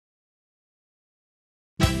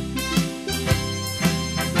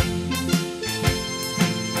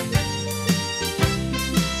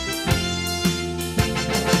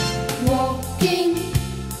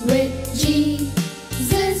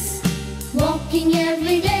walking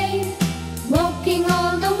every day, walking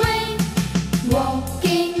all the way,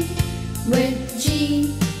 walking with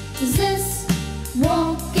Jesus,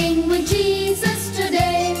 walking with Jesus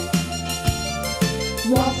today.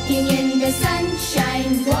 Walking in the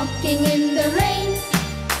sunshine, walking in the rain,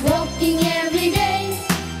 walking every day,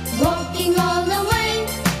 walking all the way,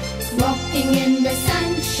 walking in the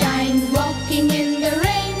sunshine, walking in the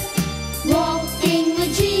rain, walking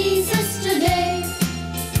with Jesus today.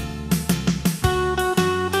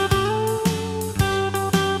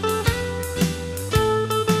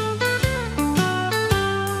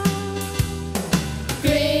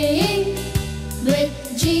 Praying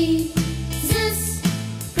with Jesus,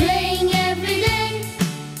 praying every day,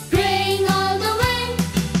 praying all the way,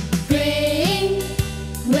 praying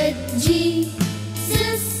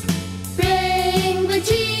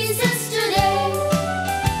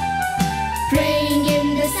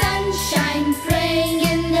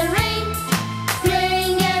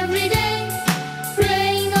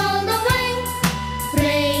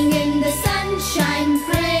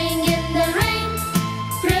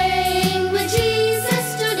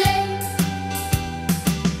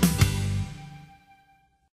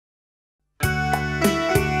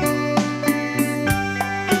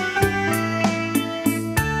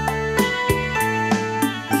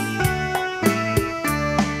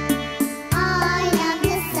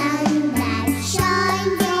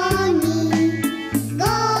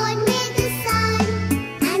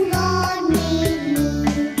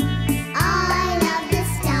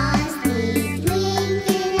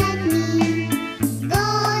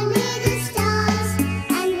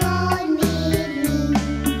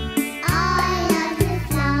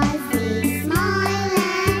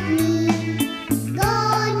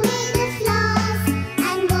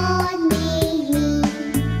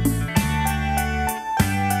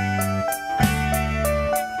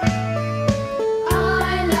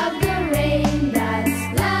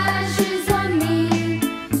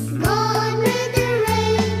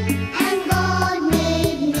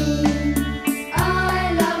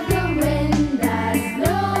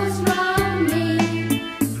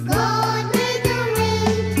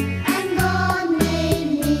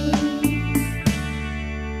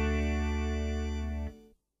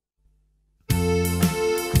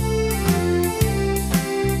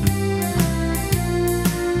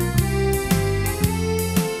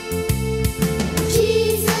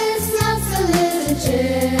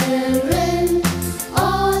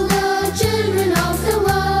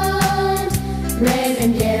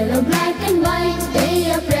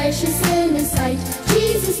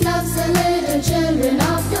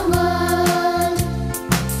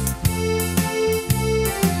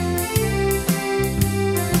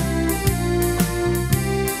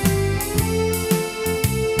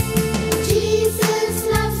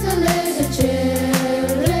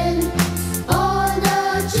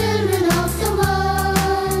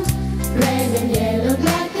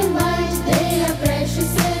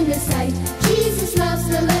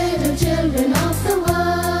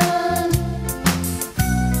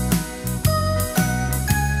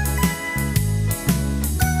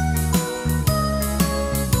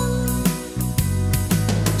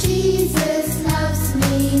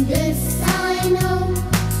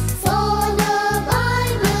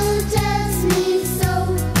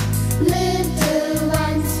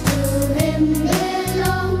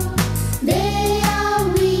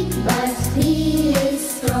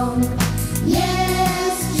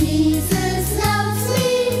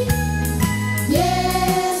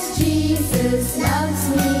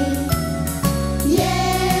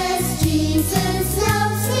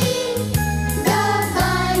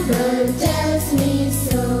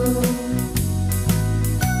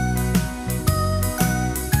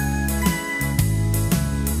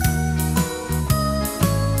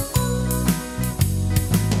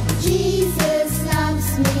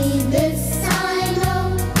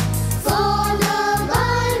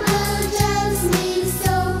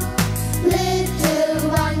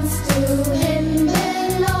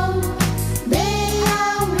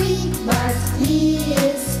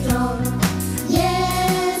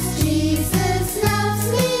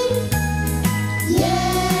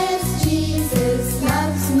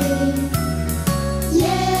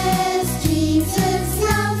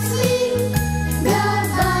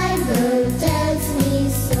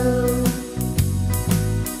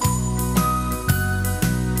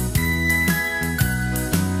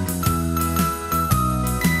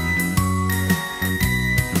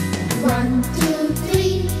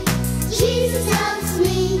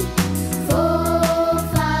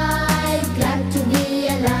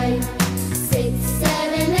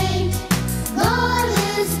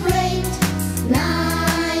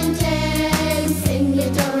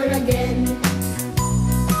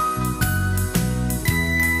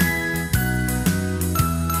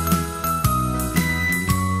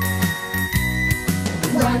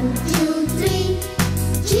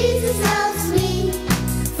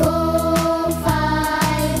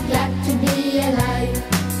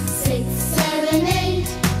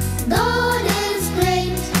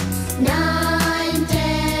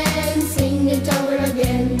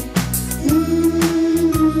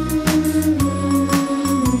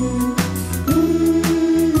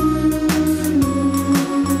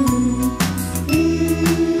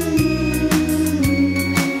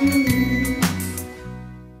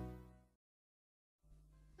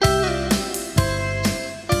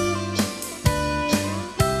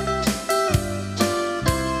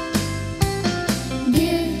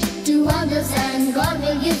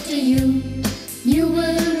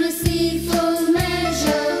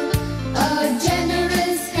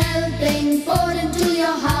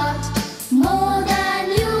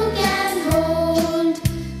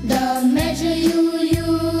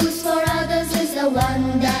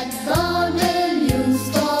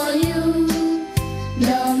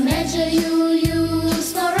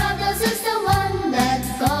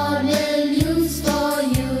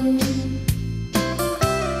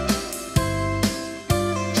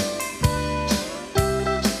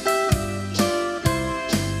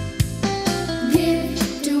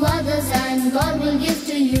others, and God will give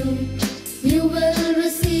to you. You will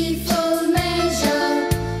receive full measure,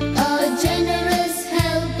 a generous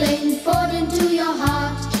helping poured into your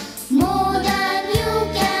heart, more than you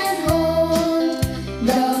can hold.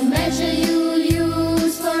 The measure you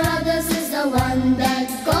use for others is the one that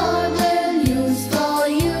God will use for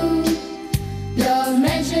you. The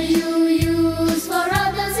measure you use for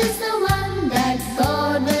others is the one that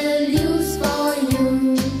God will use for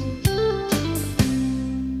you.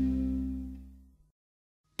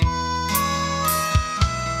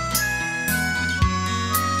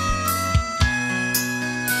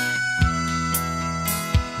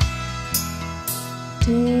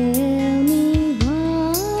 Tell me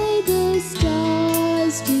why the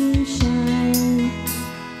stars do shine.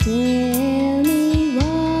 Tell me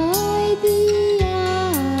why the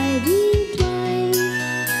ivy twines.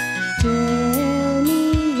 Tell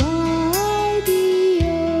me why the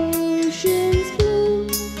ocean's blue,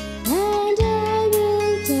 and I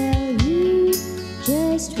will tell you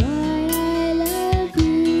just why I love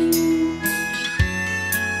you.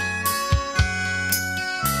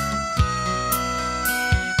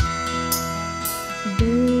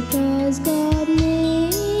 Because God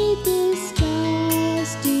made the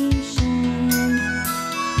stars to shine.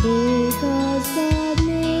 Because God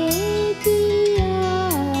made the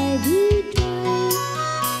ivy twine.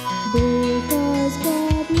 Because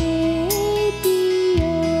God made the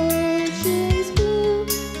oceans blue.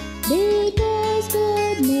 Because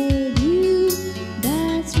God made you.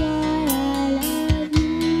 That's why I love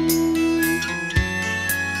you.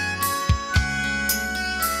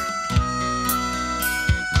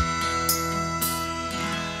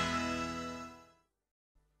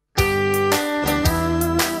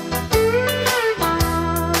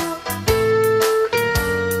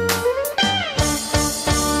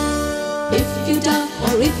 If you dark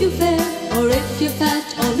or if you fair, or if you're fat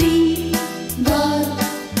or lean, God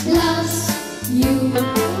loves you.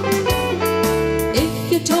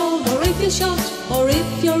 if you're tall or if you're short, or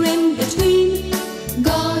if you're in between,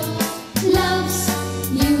 God loves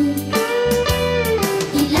you.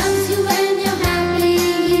 He loves you when you're happy.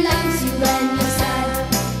 He loves you when you're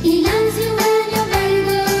sad. He loves you when you're very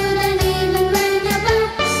good and even when you're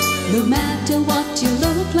bad. no matter what you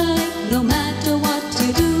look like, no matter what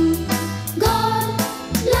you do, God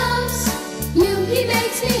loves you. He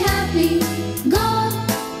makes me happy. God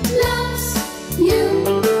loves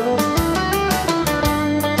you.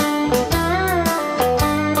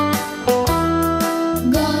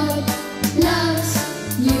 God loves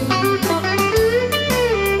you.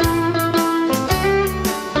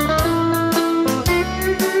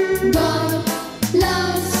 God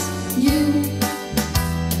loves you.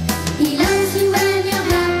 He loves you when you're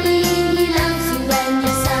happy. He loves you when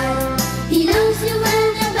you're sad. He loves you when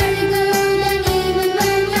you're very good and even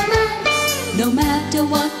when you're bad. no matter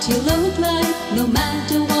what you look like, no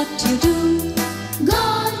matter what you do,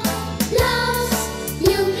 God loves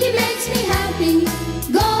you. He makes me happy.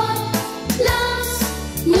 God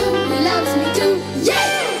loves you. He loves me too.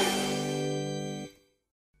 Yeah!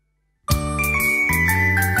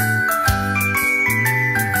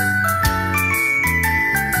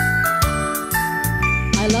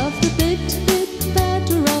 I love the bit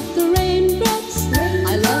patter of the raindrops.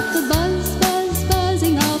 I love the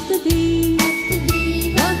buzzing of the bee.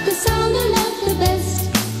 Love the sound I love the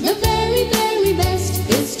best, the very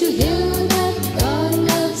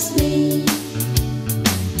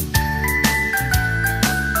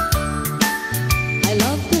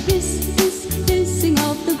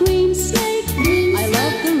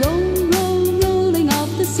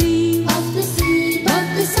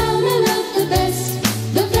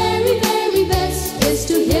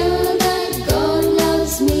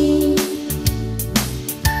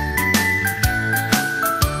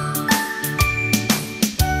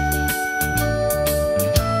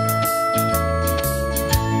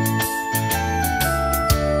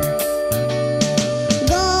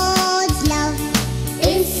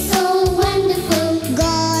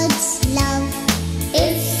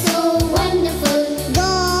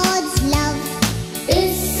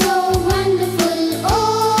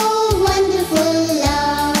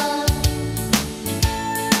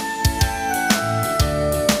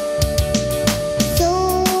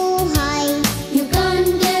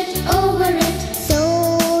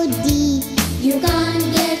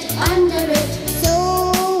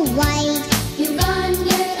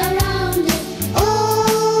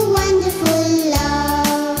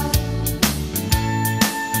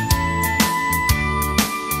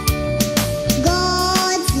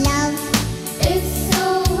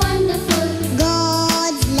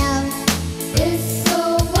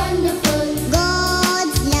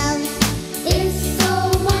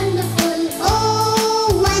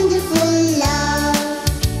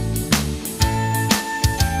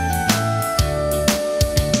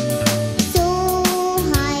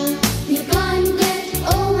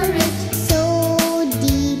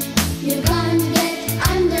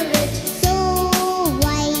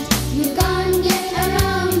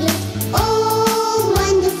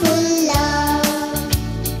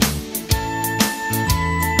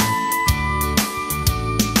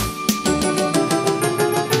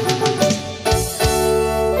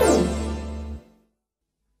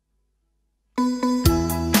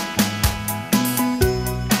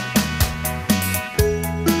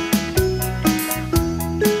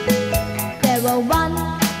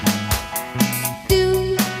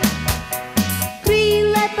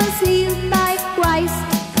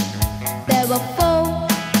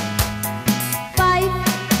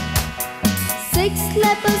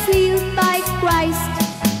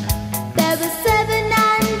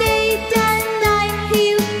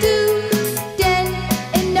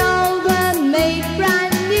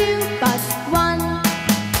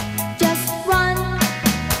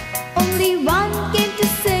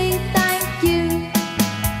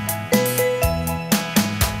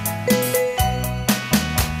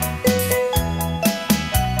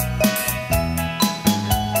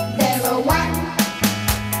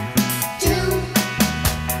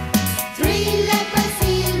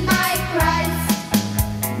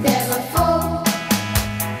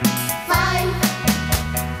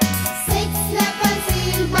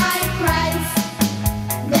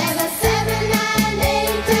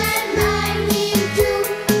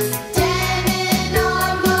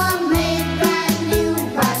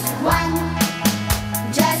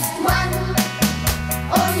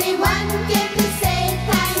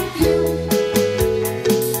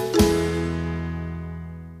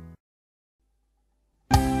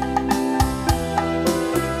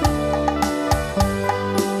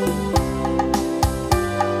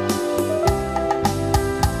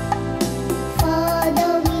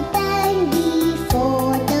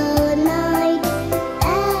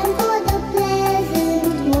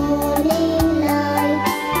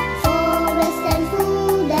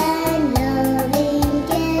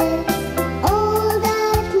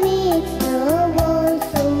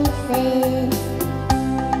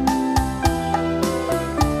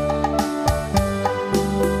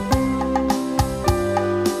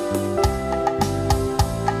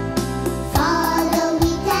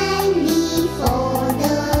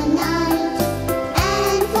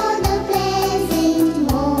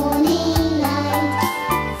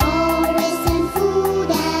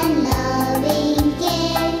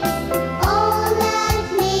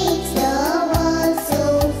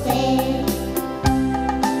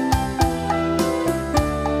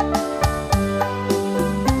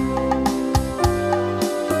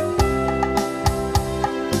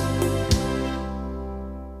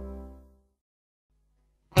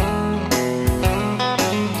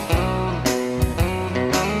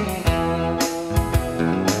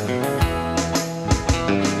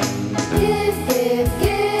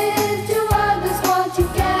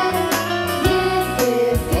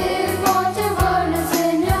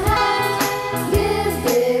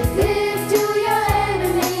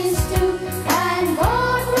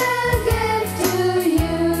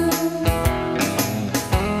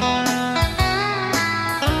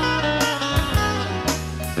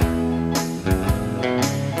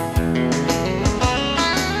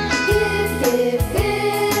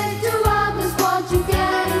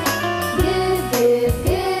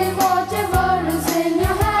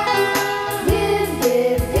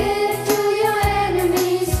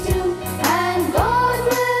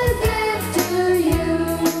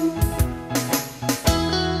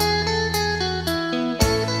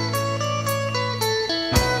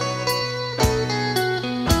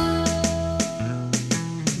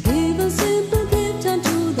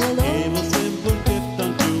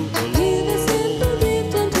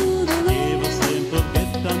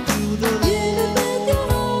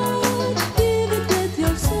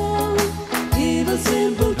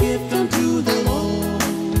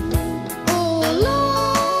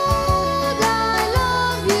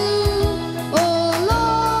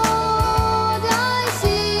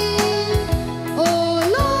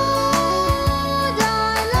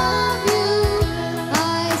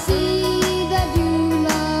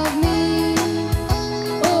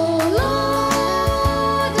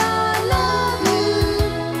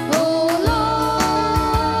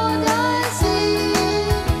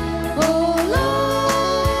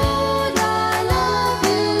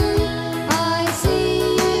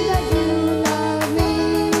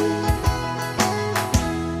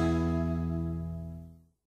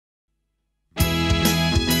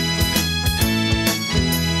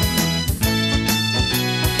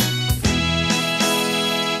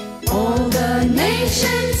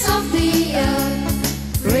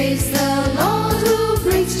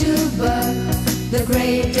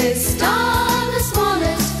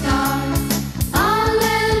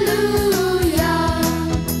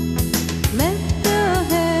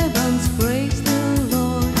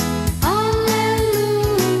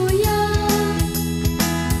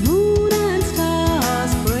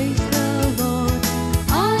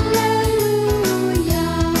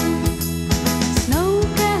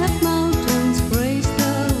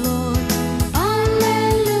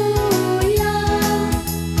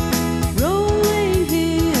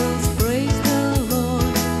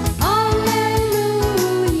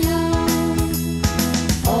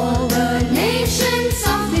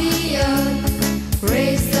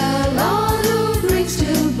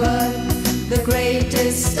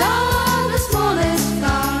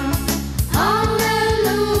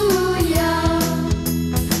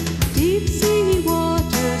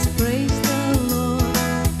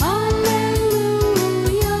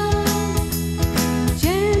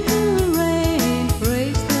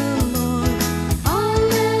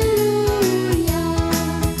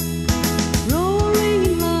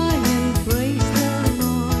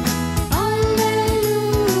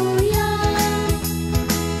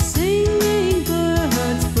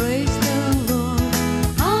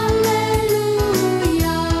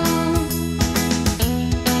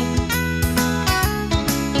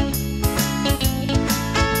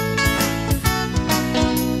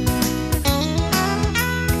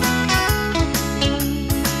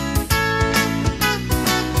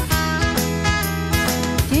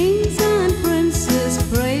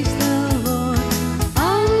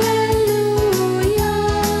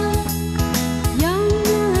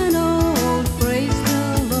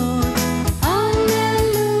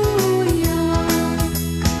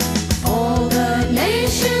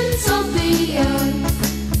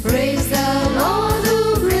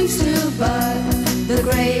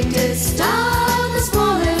biggest star, the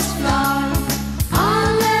smallest flower.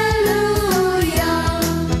 Hallelujah.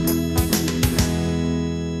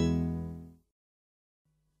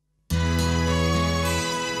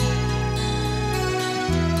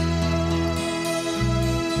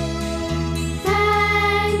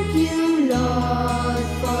 Thank you, Lord,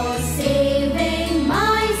 for saving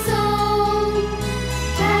my soul.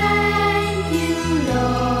 Thank you,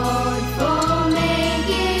 Lord, for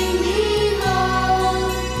making me whole.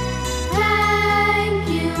 Thank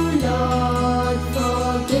you, Lord, for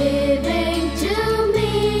giving to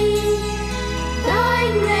me thy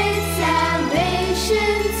great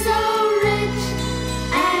salvation, so rich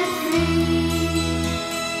and free.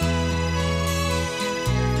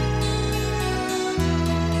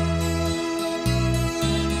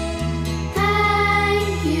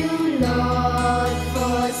 Thank you, Lord,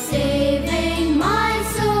 for saving my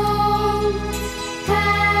soul.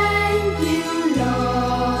 Thank you,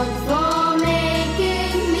 Lord, for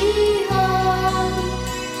making me whole.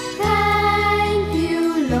 Thank you,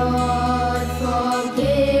 Lord, for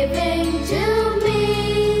giving to me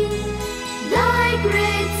thy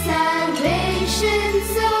great salvation,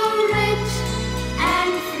 so rich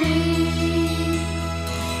and free.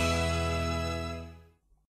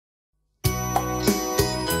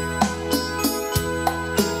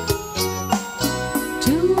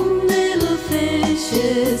 Two little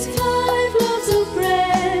fishes, 5 loaves of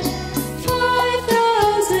bread,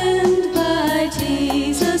 5,000 by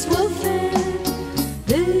Jesus were fed.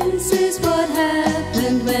 This is what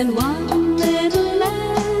happened when one little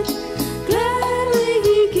lad gladly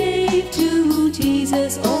he gave to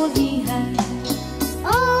Jesus all he had.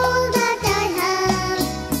 All that I have,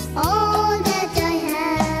 all that I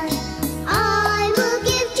have, I will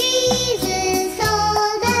give Jesus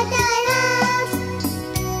all that I have.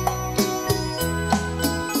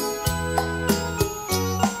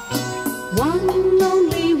 One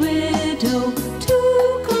lonely widow,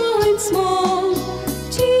 2 coins small.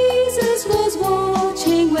 Jesus was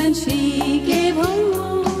watching when she gave her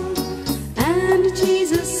all. And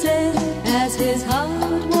Jesus said, as his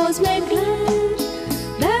heart was made glad,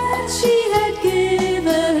 that she had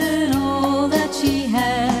given all that she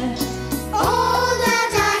had. All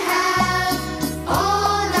that I have,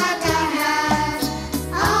 all that I have,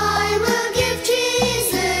 I will give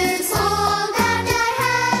Jesus all that I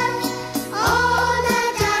have. All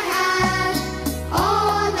that I have,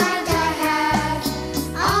 all that I have,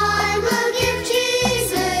 I will give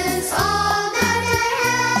Jesus all that I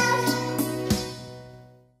have.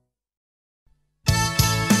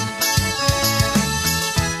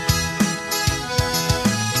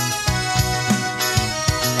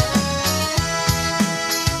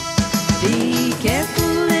 Be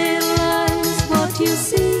careful, little eyes, what you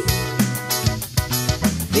see.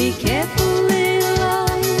 Be careful, little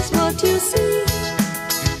eyes, what you see.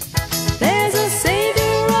 There's a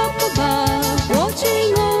Savior up above,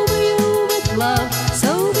 watching over you with love.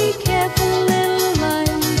 So be careful, little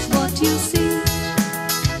eyes, what you see.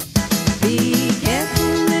 Be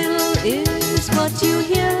careful, little ears, what you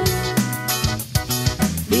hear.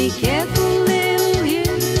 Be careful, little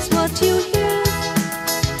ears, what you hear.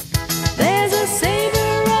 There's a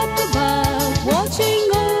Savior up above, watching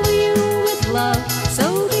over you with love.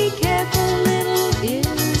 So be careful, little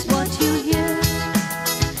ears, what you hear.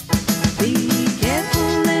 Be careful,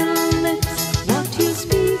 little lips, what you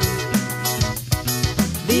speak.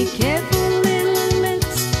 Be careful, little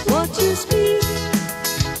lips, what you speak.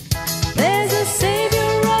 There's a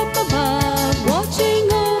Savior up above, watching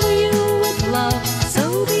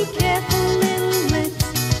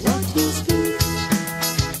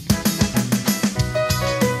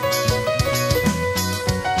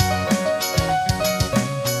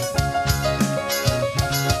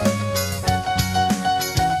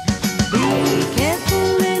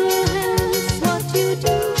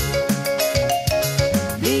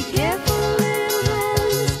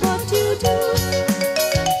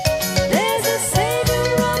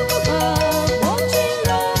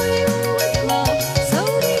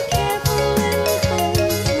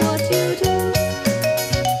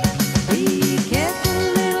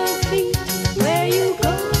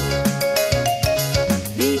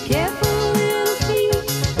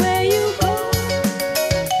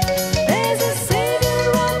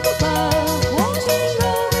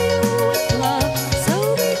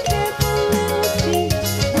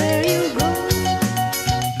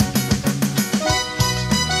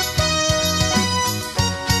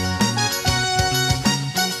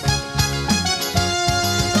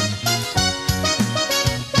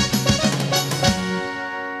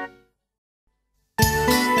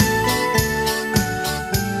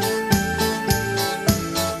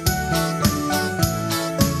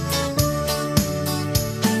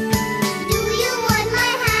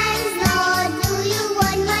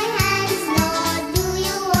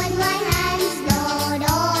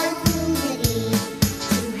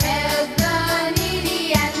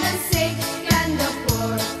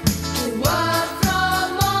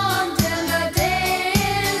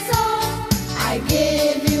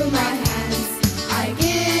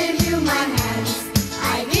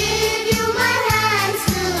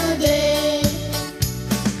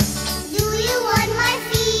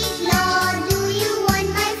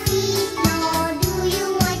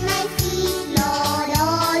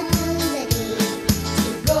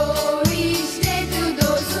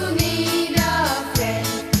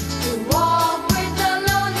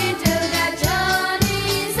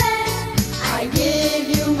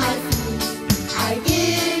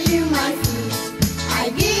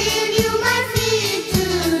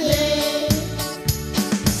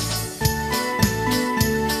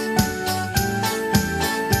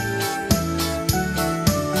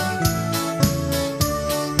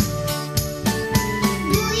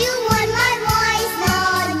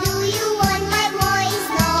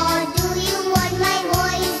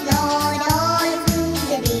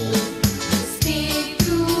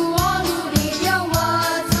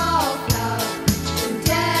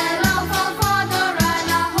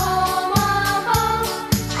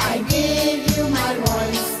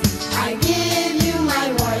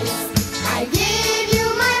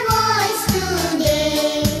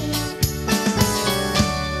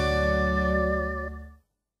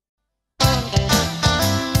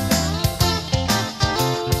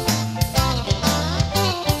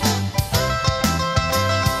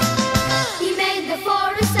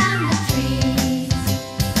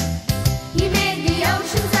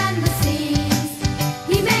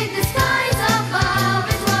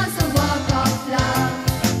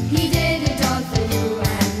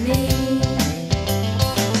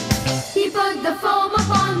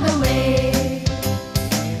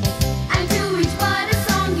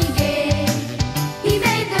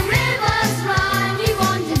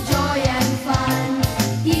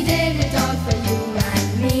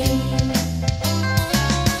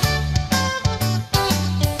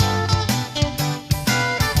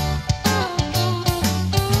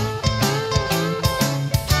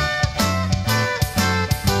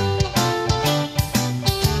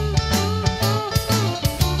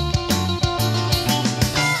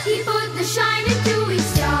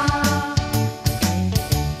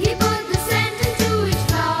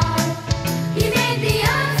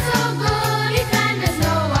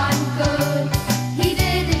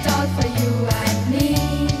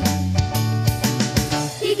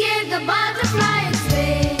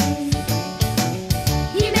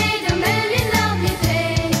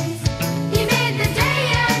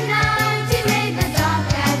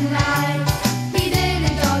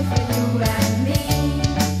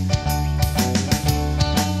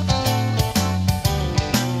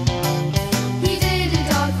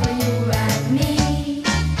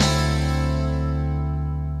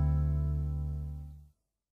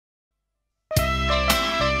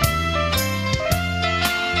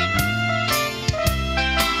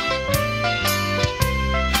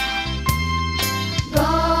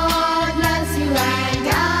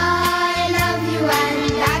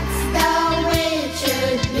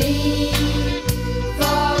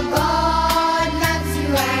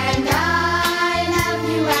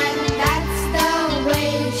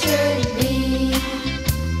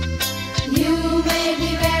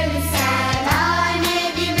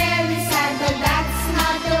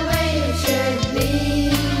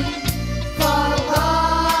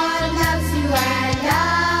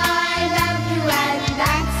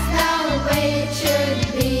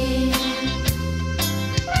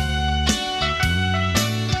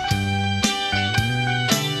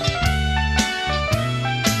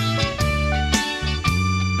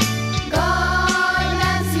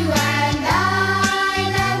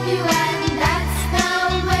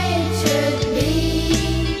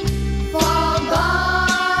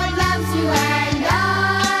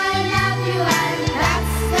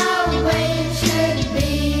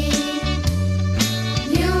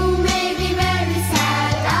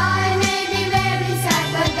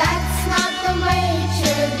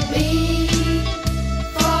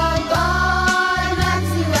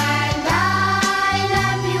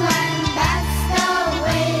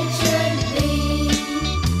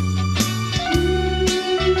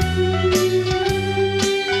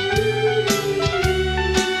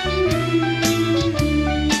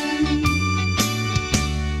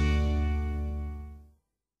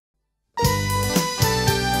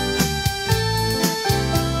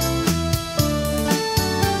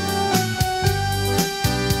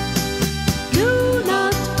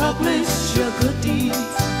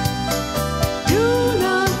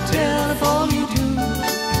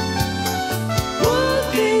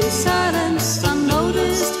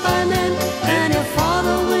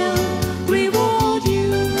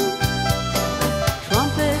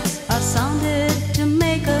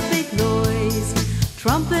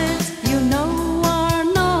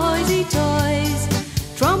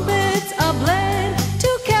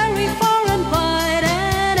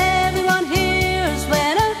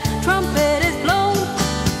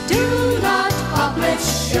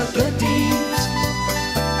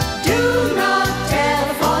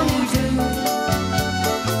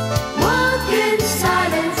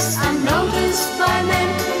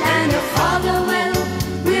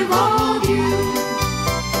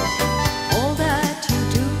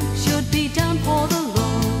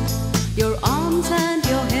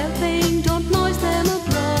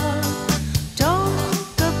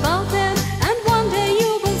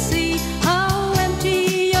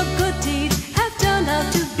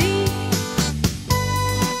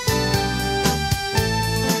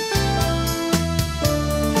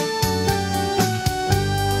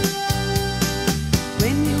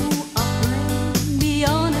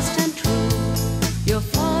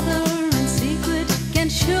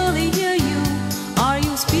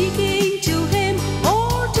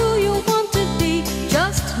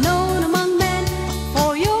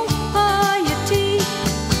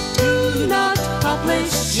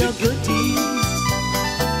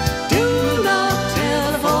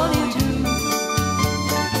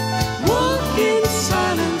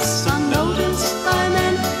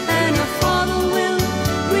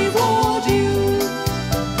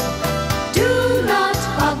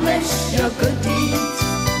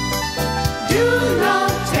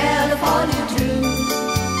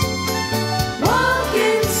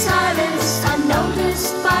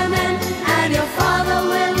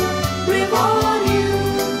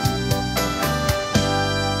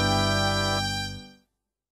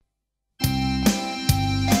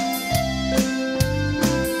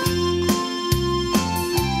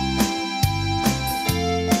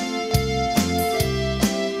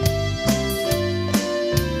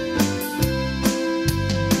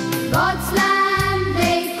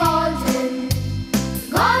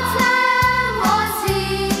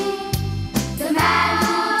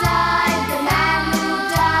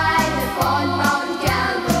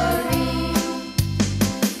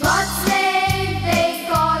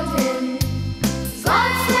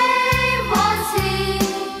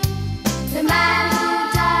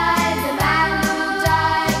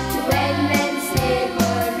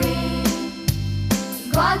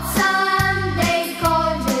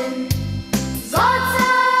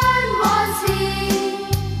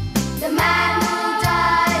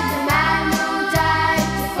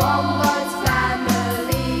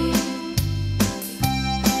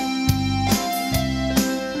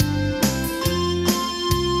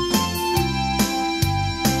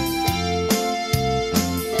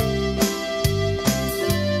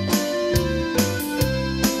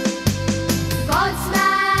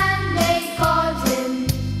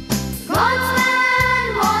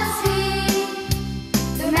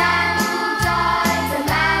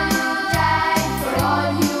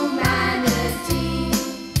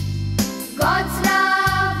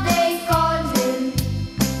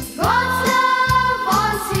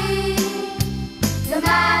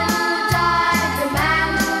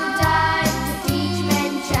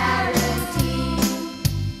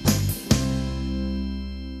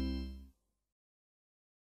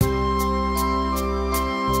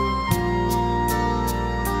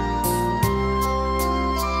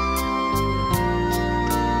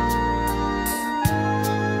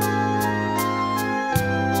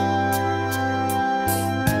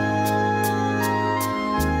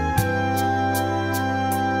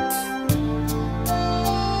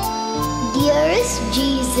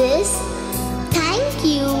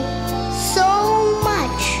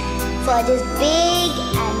for this big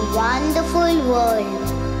and wonderful world.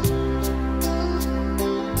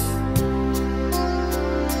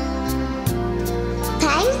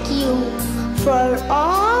 Thank you for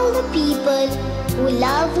all the people who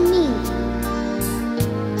love me.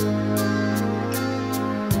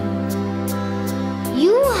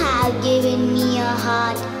 You have given me a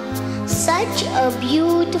heart, such a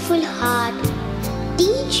beautiful heart.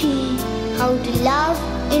 Teach me how to love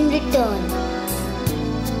in return.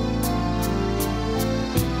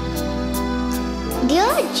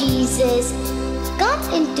 Dear Jesus, come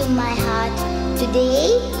into my heart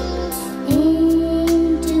today.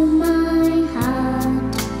 Into my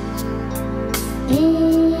heart,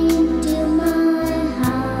 into my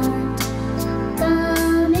heart,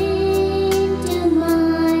 come into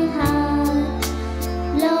my heart,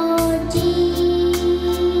 Lord Jesus,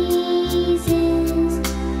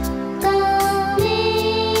 come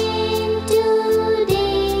in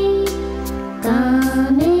today,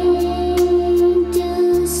 come in to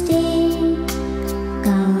stay,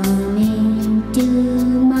 come into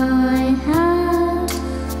my heart,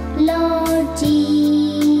 Lord Jesus.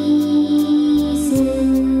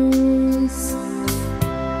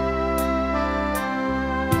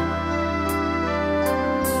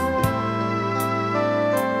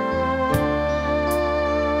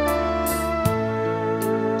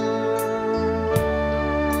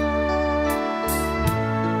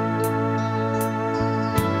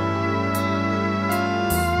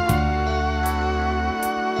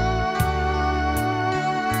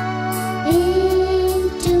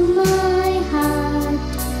 Into my heart,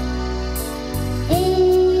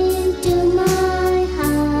 into my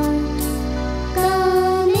heart,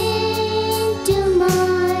 come into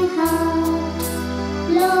my heart,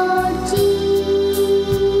 Lord Jesus,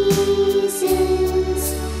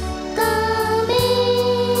 come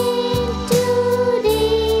in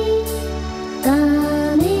today,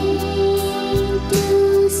 come in to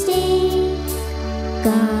stay,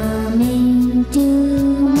 come into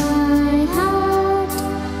my heart,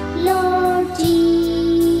 Lord Jesus.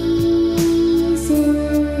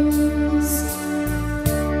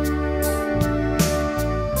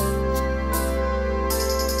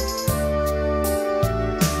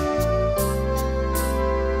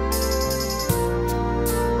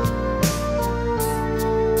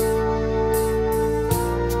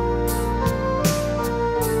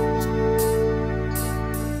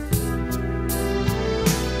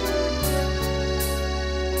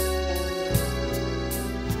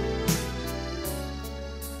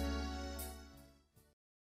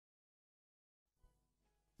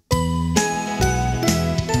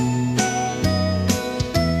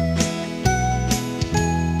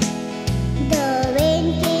 The rain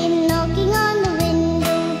came knocking on the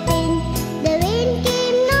window pane. The rain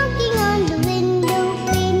came knocking on the window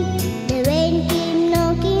pane. The rain came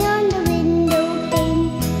knocking on the window pane.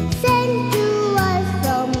 Sent to us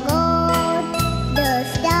from God. The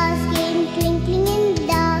stars came twinkling in the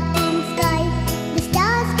darkened sky. The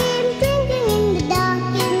stars came twinkling in the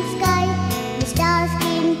darkened sky. The stars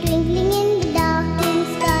came twinkling in the darkened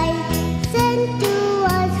sky. Sent to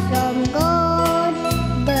us from God.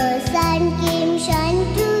 The sun came shining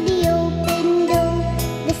through the open door.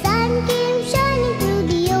 The sun came shining through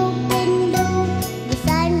the open door. The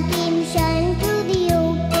sun came shining through the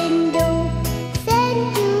open door. Sent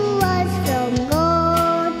to us from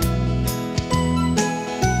God.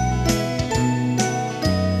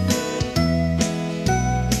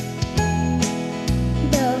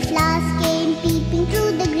 The flowers came peeping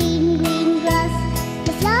through the green, green grass.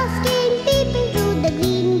 The flowers came peeping through the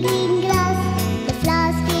green, green grass. The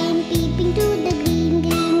flowers came peeping through the green,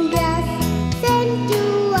 green grass. Sent to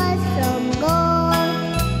us from God.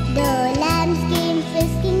 The lambs came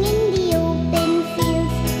frisking in the open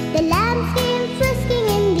fields. The lambs came frisking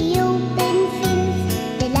in the open fields.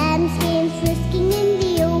 The lambs came frisking in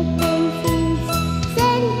the open fields.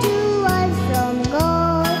 Sent to us from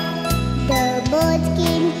God. The birds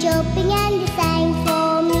came chirping and they sang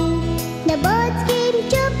for me. The birds came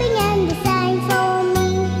chirping and they sang for me.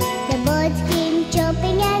 The birds came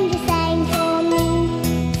chirping and they sang for me.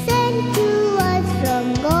 Sent to us from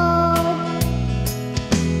God.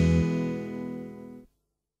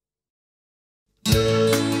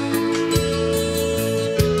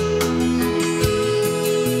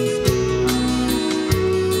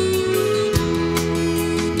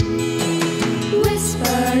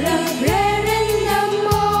 Whisper a prayer in the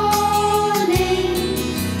morning,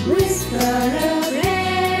 whisper a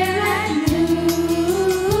prayer at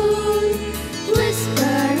noon,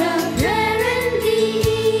 whisper a prayer in the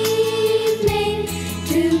evening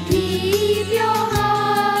to keep your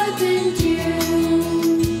heart in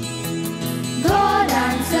tune.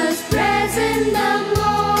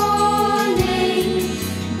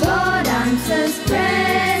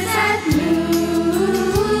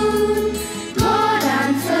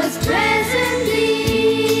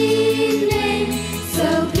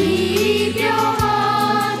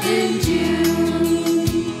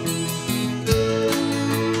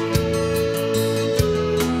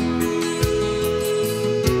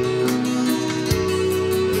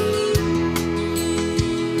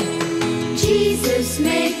 Jesus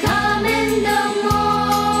may come in the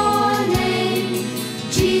morning.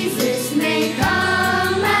 Jesus may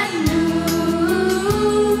come at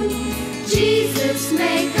noon. Jesus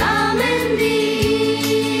may come in the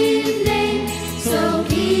evening. So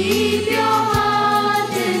keep your heart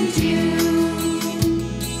in tune.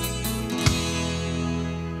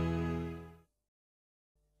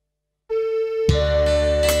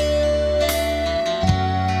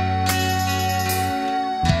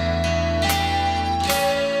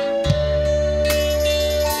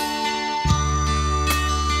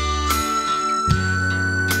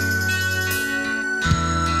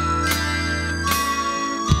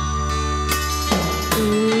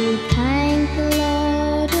 Oh, thank the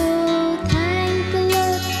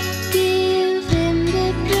Lord, give Him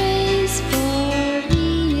the praise, for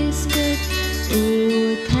He is good.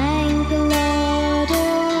 Oh, thank the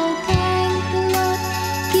Lord,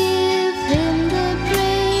 give Him the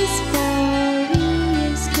praise, for He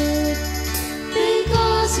is good.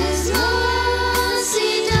 Because His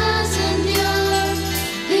mercy does endure,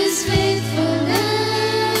 His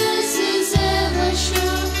faithfulness is ever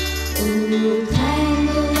sure. Oh,